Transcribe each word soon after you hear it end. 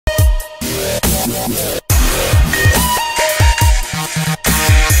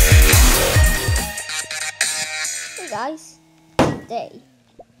guys, today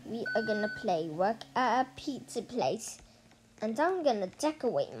we are gonna play work at a pizza place, and I'm gonna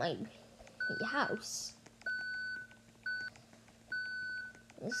decorate my house.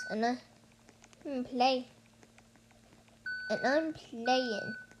 Yes, and I'm playing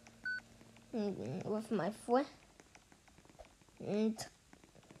with my friend,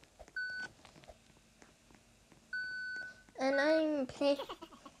 and I'm playing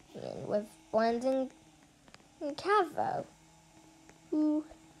with Brandon and Cavo. Who?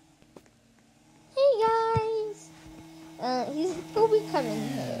 Hey guys! He'll be coming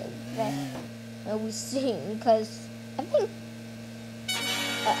here very soon, because I think.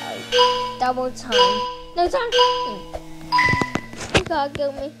 Double time. No time. You gotta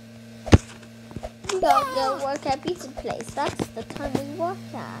go work at pizza place. That's the time we work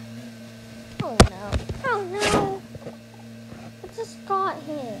at. Oh no. Oh no. I just got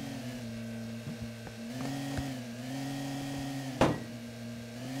here.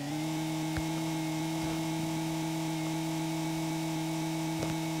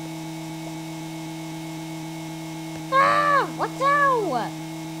 Ah! Watch out!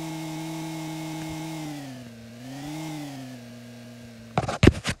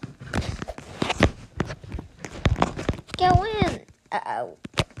 Go in. Uh-oh.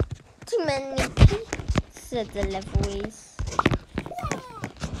 Too many pizza deliveries.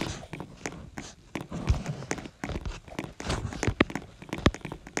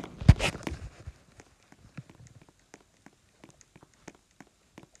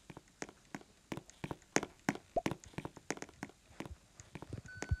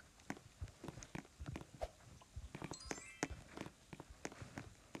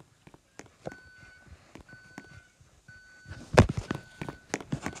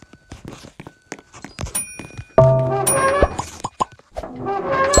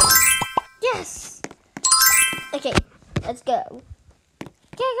 Yes! Okay, let's go.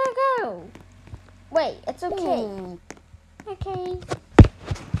 Go! Wait, it's okay. Okay.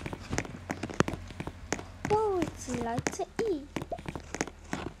 What would you like to eat?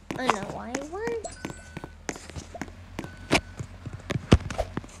 I know what I want.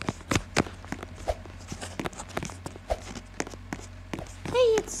 Hey,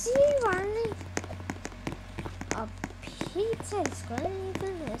 it's you, Riley. A pizza is really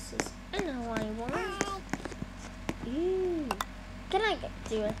delicious. I know what I want. Ooh. Can I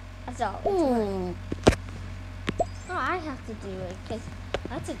do it? That's all. Oh, I have to do it because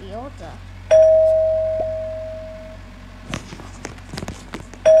that's the order.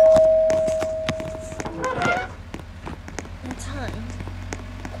 Okay. In time.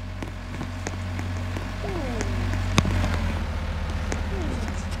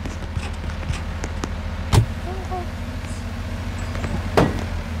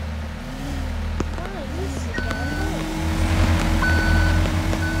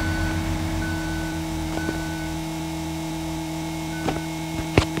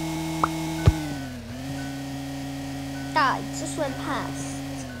 It just went past.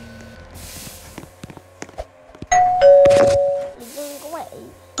 It's going away.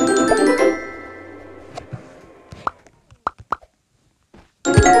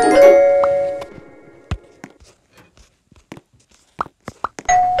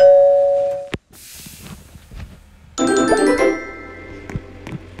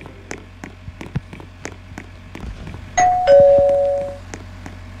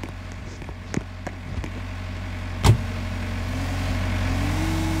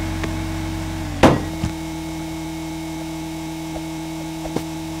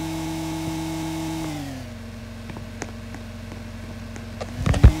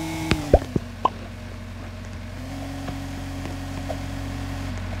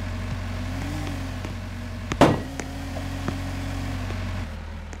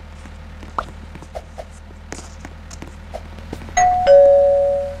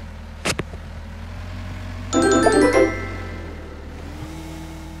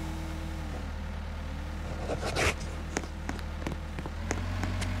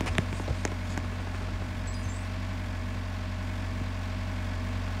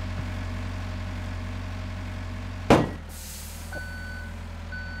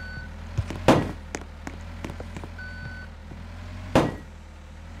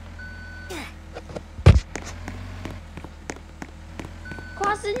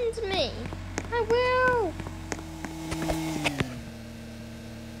 Cross it into me. I will.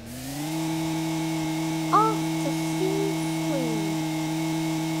 Off to seafood.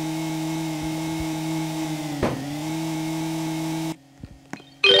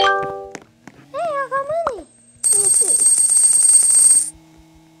 Hey, I got money. Let me see.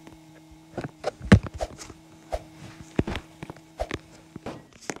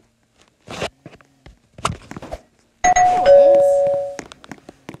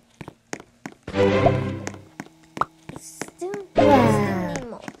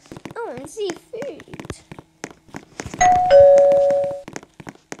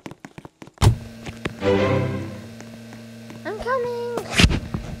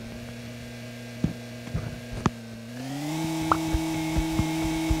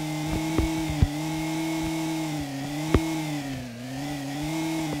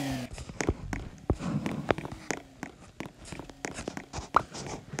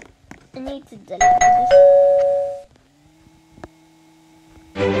 I need to delete this.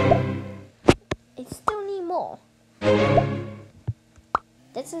 I still need more.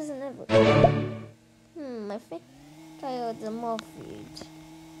 This isn't everything. I think I ordered more food.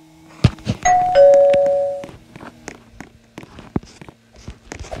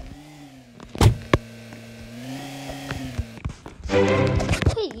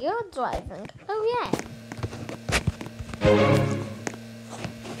 Hey, you're driving. Oh yeah.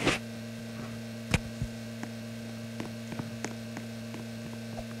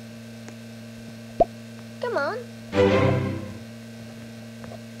 Come on.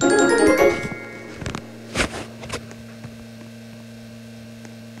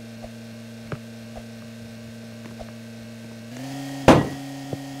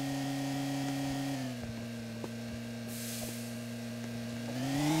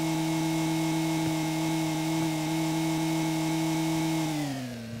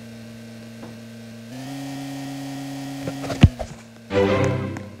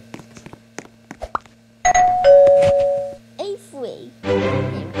 A3.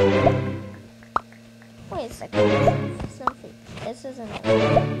 Wait a second. Something. This isn't it.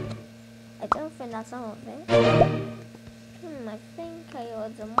 I don't think that's all of it. I think I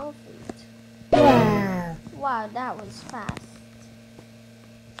ordered more food. Wow, that was fast.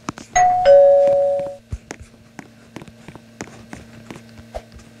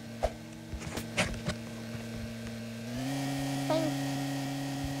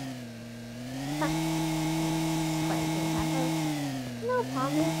 No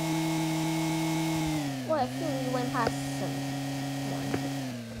problem. Well, I think we went past someone.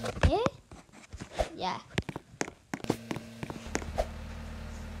 Yeah? Yeah.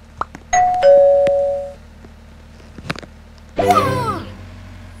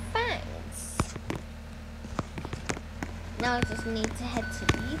 Thanks. Now I just need to head to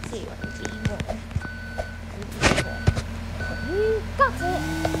B2 and B1. You got it!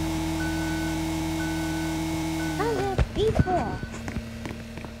 B4.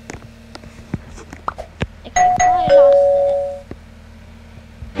 Okay, I lost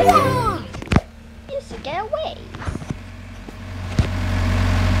it. You should get away.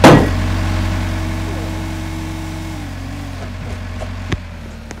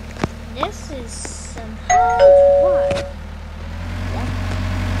 This is some hard work. Yeah,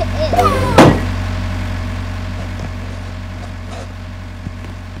 it is.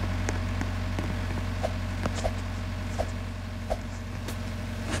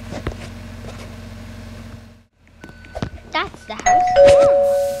 That's the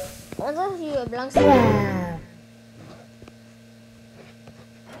house. What does you belongs to?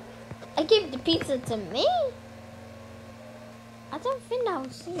 I gave the pizza to me. I don't think that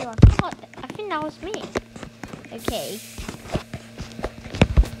was you. I think that was me. Okay.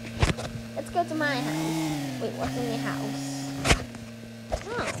 Let's go to my house. Wait, what's in your house?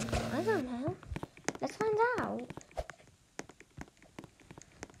 Oh, I don't know. Let's find out.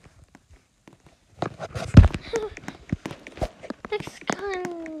 Looks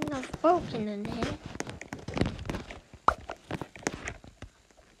kind of broken in here.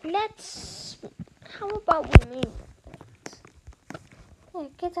 How about we move it? Yeah,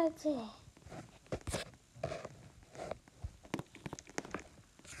 good idea.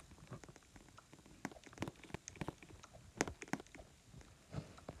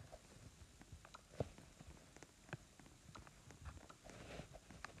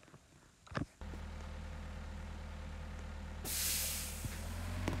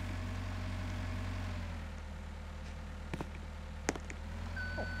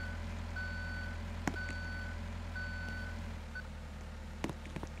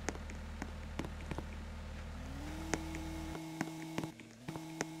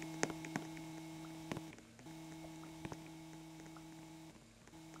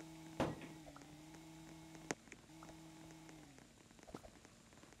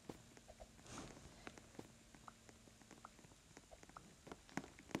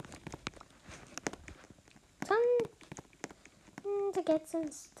 Time to get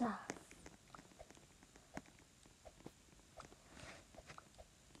some stuff.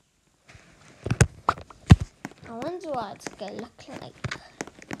 I wonder what it's gonna look like.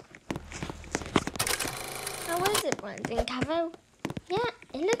 How is it, Brandon Cavo? Yeah,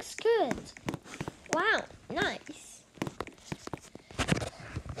 it looks good. Wow, nice.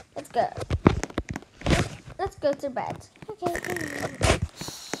 Let's go. Let's go to bed. Okay, good night.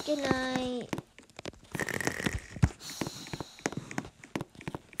 Good night.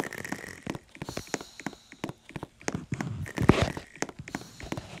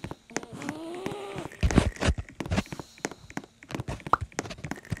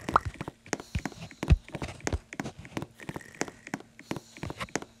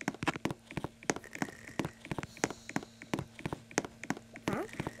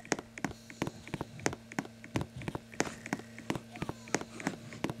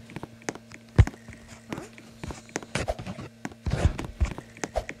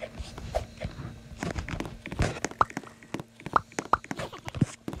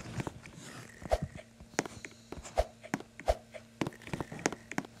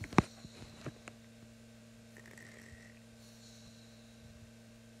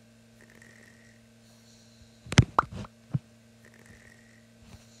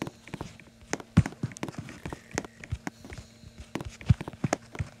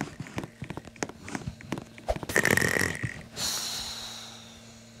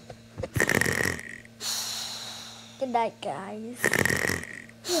 night, guys.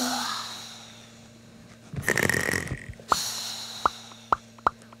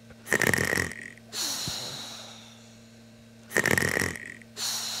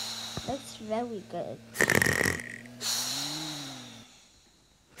 Looks very good.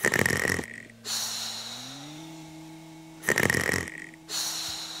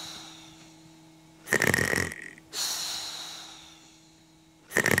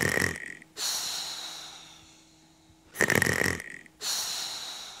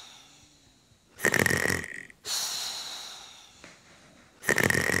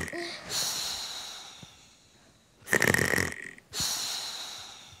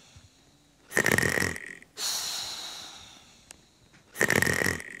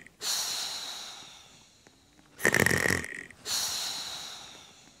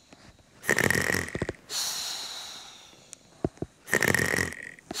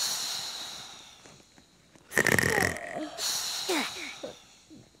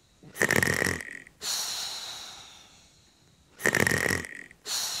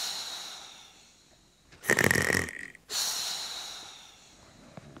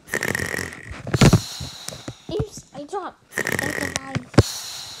 I dropped the device.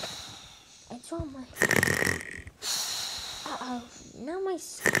 I dropped my... Uh-oh. Now my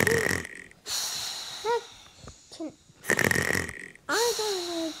screen... I don't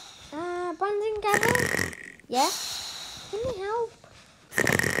know. Bonding together? Yeah? Can you help?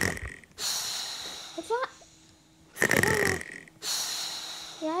 I dropped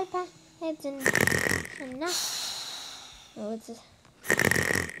the iPad heads and now... Oh, it's just...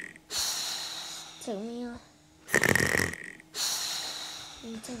 took me off.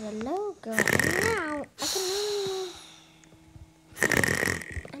 Into the logo, and now I can only move.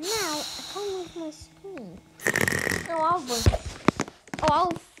 And now I can't move my screen.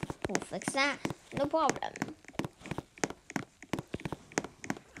 We'll fix that. No problem.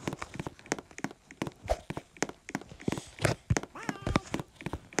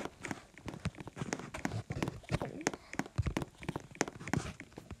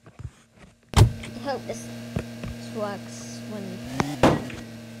 I hope this works when.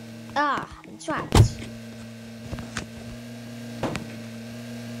 It's right.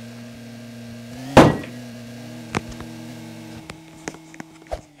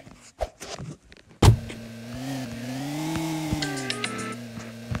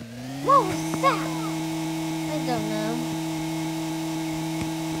 What was that? I don't know.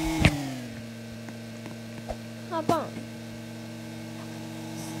 Hop on.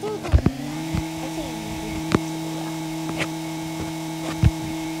 Still there. I think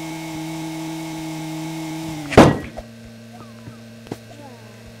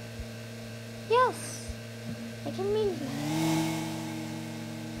yes, I can move now.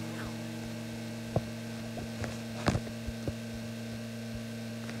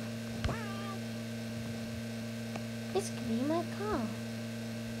 This could be my car.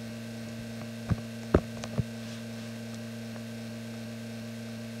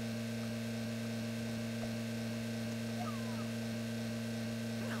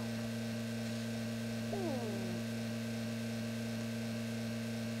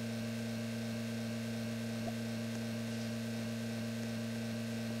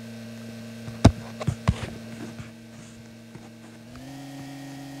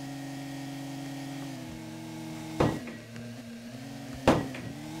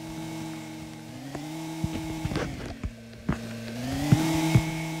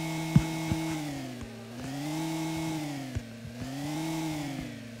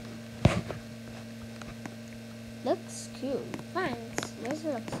 Looks cool. Thanks. This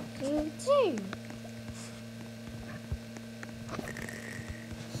looks cool too.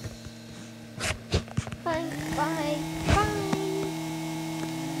 Bye. Bye. Bye.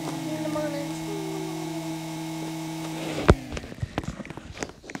 In the morning.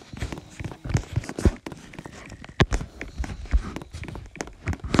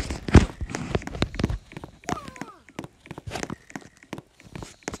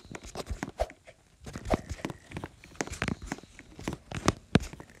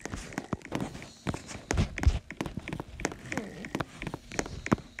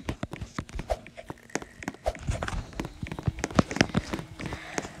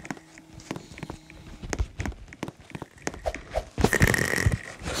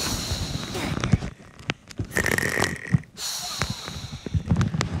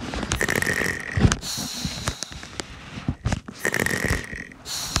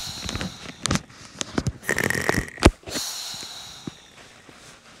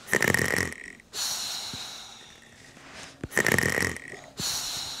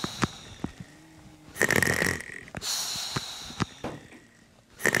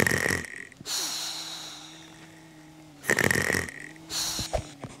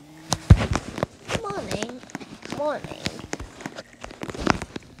 spawning.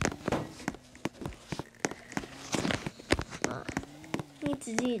 I need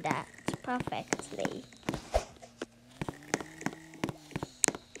to do that perfectly.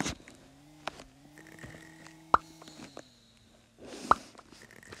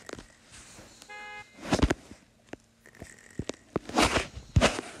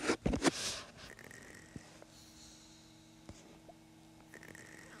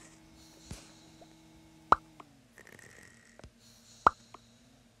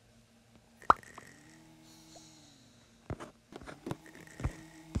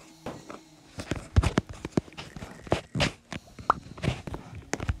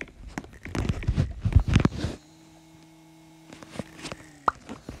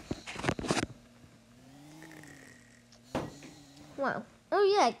 Wow. Oh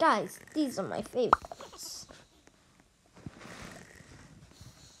yeah, guys, these are my favorites.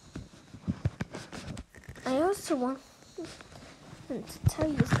 I also want to tell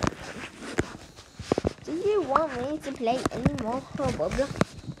you something. Do you want me to play any more Roblox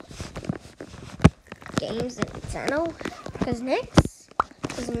games in the channel? Because next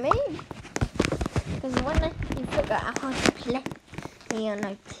is me. Because when you figure out how to play on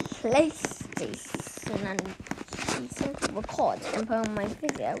a PlayStation and simply record and put on my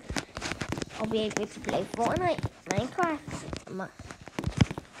video, I'll be able to play Fortnite, Minecraft,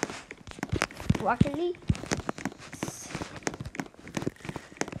 Rocket League,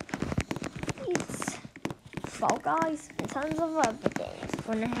 Fall Guys, and tons of other games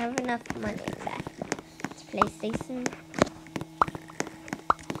when I have enough money left to PlayStation.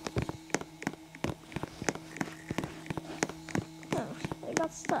 Oh, I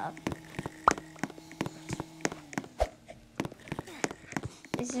got stuff.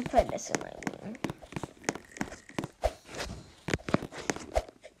 I should put this in my room.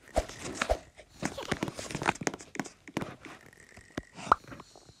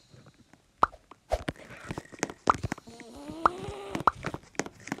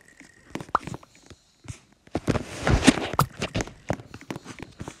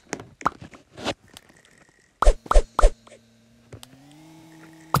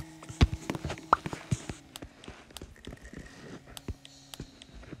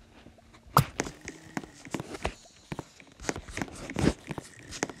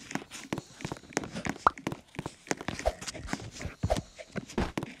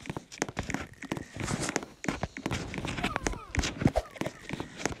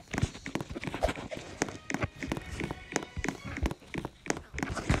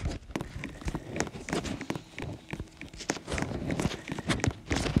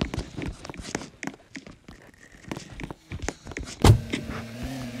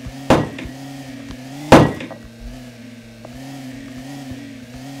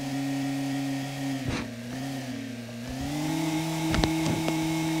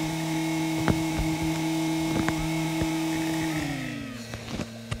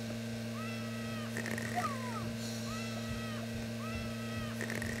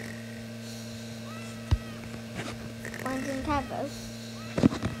 Finding Cavos.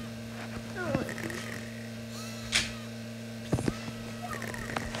 Oh.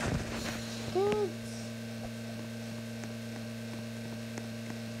 Good.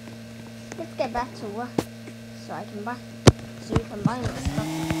 Let's get back to work so I can buy. So you can buy my stuff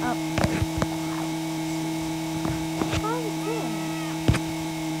up. Oh, good.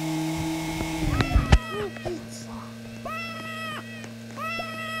 Pizza.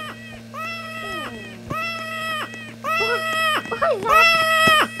 Why is that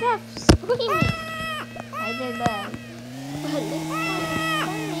Steph screaming? I did that. But it's kind of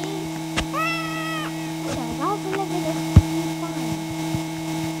funny. Okay, I'll believe it is fine.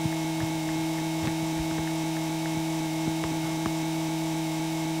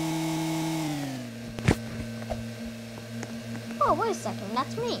 Oh, wait a second,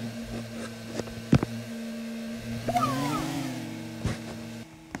 that's me.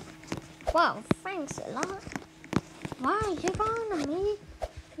 Wow, thanks a lot. Wow, you're gonna make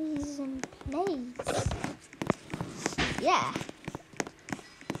these in place. Yeah.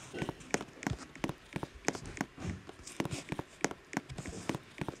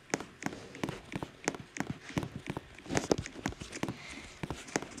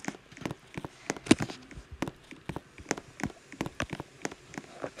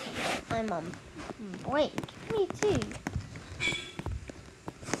 I'm on break. Me too.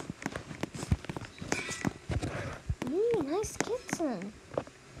 Ooh, nice kitten.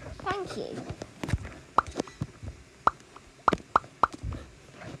 Thank you.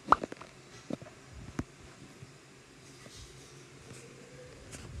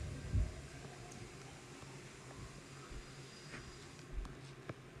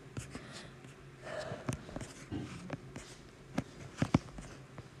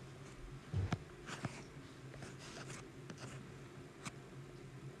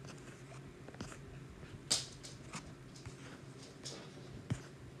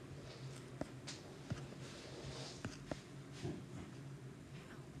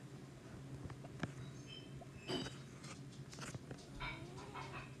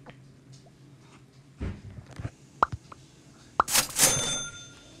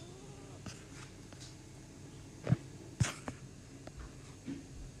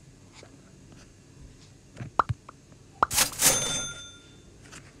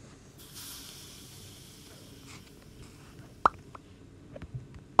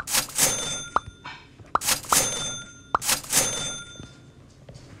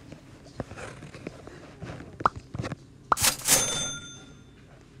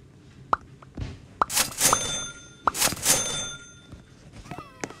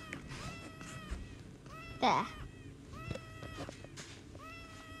 There.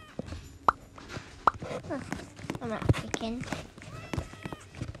 Huh. I'm not picking.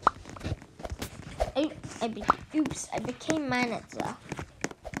 Oops, I became manager.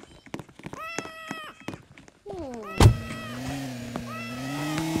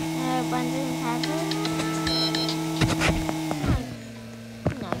 Abandoned cabin?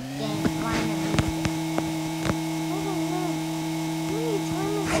 No, again, finally. I don't know. How many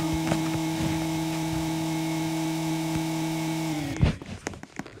times has happened?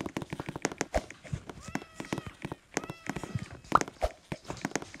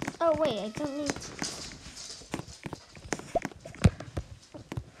 Oh wait, I don't need to.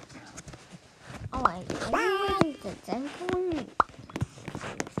 Oh, are you ready to temple?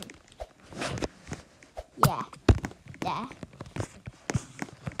 Yeah. Yeah.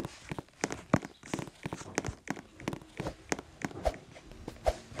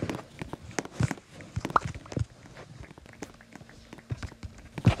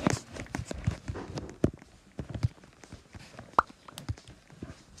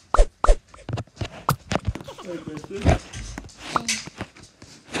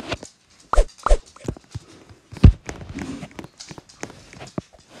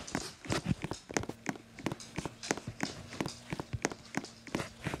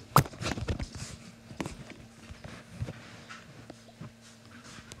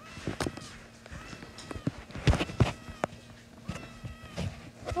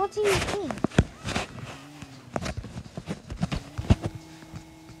 What do you think?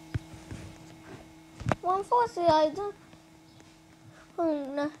 Well, unfortunately, I don't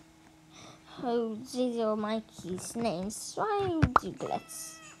know how these are Mikey's names, so I do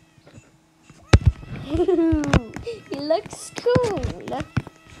let's. He looks cool.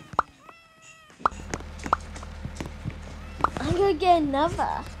 I'm gonna get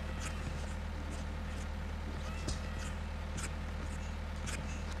another.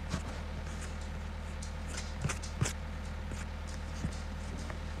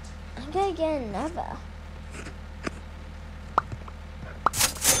 I'm gonna get another.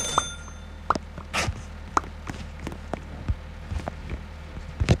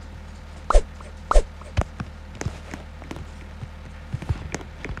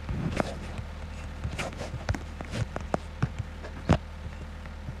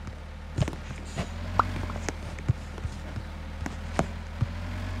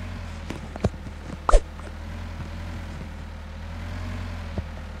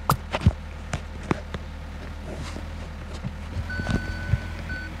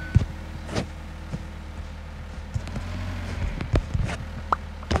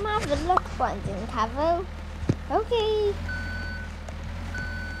 Come have a look, Brandon Cavill. Okay.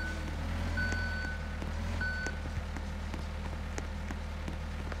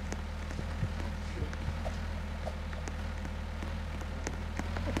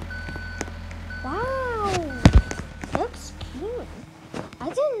 Wow, looks cute. I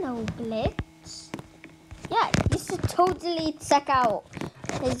didn't know Blitz. Yeah, you should totally check out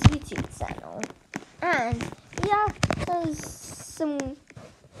his YouTube channel. And yeah, there's some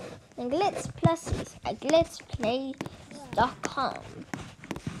Glitz pluses at glitzplays.com.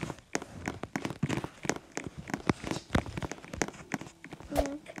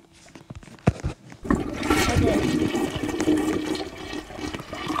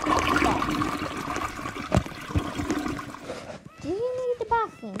 Do you need the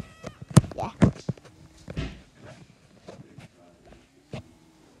bathroom? Yeah.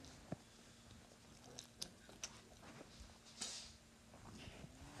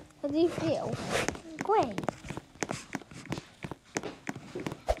 How do you feel? Great.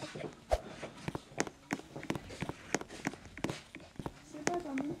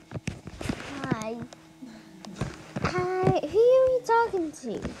 Hi. Hi. Who are you talking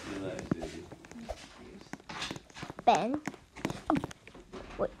to? Ben?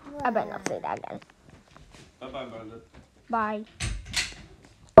 Wait, I better not say that again. Bye-bye, Brandon. Bye.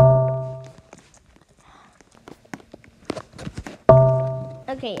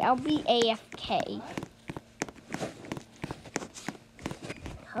 Okay, I'll be AFK.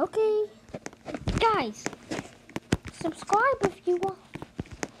 Okay. Guys, subscribe if you want.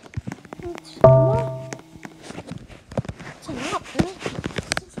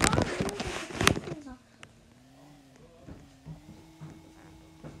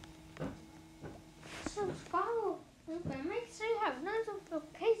 Subscribe. Okay, make sure you have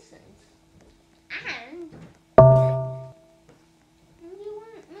notifications. And you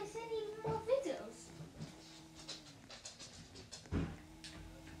won't miss any more videos.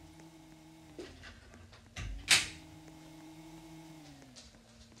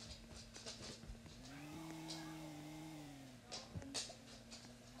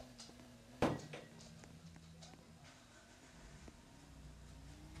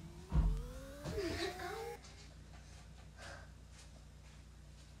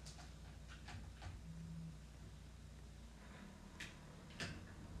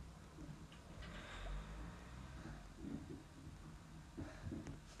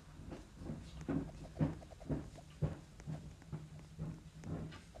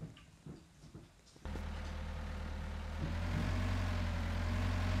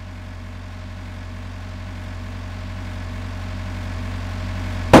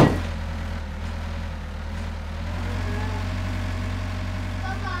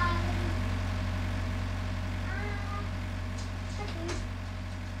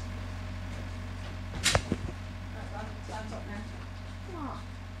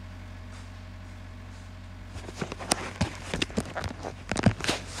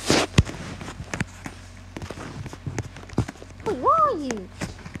 are you?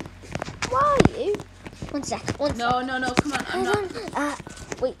 Why are you? One sec. No, come on. I'm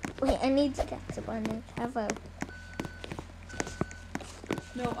not. Wait, I need to get to one. Hello.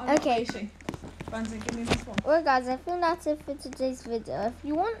 No, I'm Okay. not waiting. Brandon, give me this one. Well, guys, I think that's it for today's video. If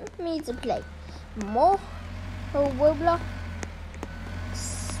you want me to play more Roblox,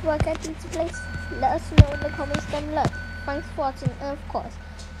 what I need to play, let us know in the comments down below. Thanks for watching, and of course,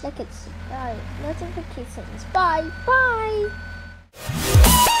 like it, subscribe, notifications. Bye.